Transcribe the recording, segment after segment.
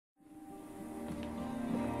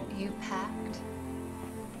packed?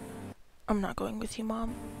 I'm not going with you,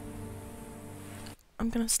 Mom. I'm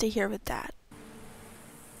gonna stay here with Dad.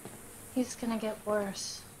 He's gonna get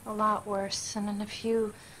worse. A lot worse. And in a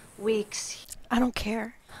few weeks... I don't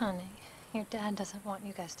care. Honey, your dad doesn't want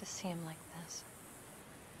you guys to see him like this.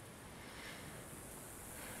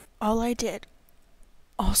 All I did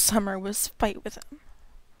all summer was fight with him.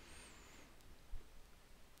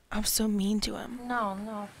 I was so mean to him.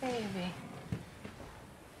 No, baby.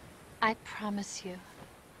 I promise you,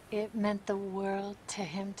 it meant the world to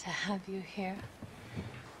him to have you here.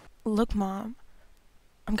 Look, Mom,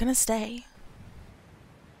 I'm gonna stay.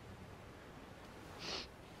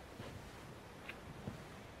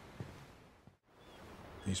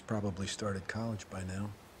 He's probably started college by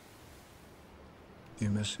now.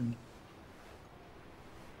 You miss him?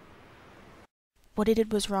 What he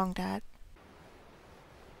did was wrong, Dad.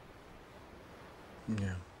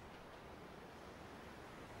 Yeah.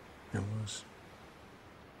 It was.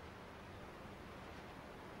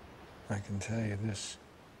 I can tell you this.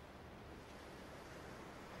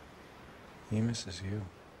 He misses you.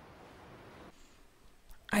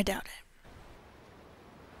 I doubt it.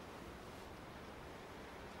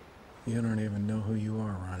 You don't even know who you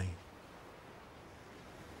are, Ronnie.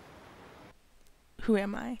 Who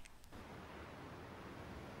am I?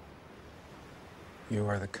 You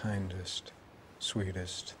are the kindest,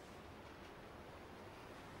 sweetest,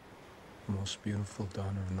 most beautiful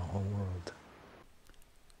daughter in the whole world.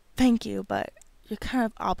 Thank you, but you're kind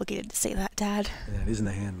of obligated to say that, Dad. That isn't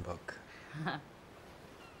a handbook.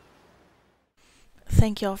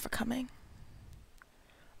 Thank y'all for coming.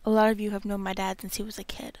 A lot of you have known my dad since he was a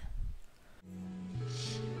kid.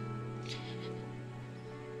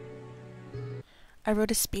 I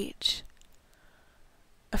wrote a speech.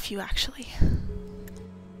 A few, actually.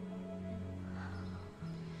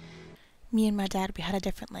 Me and my dad, we had a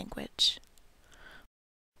different language.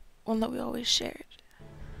 One that we always shared.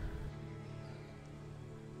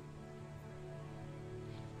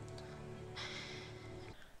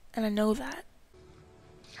 And I know that.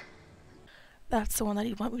 That's the one that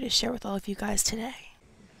he'd want me to share with all of you guys today.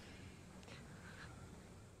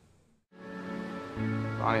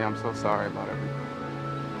 Bonnie, I'm so sorry about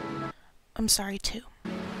everything. I'm sorry too.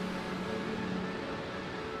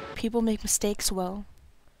 People make mistakes, Will.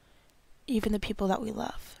 Even the people that we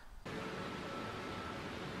love.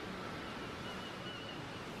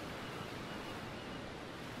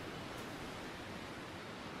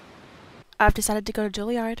 I've decided to go to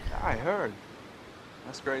Juilliard. Yeah, I heard.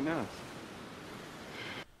 That's great news.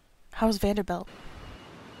 How's Vanderbilt?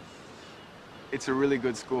 It's a really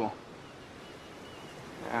good school.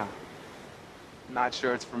 Yeah. Not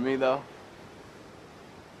sure it's for me, though.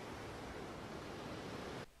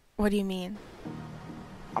 What do you mean?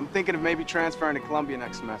 I'm thinking of maybe transferring to Columbia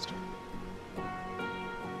next semester.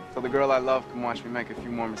 So the girl I love can watch me make a few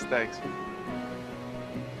more mistakes. What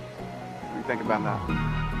do you think about that?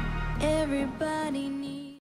 Everybody needs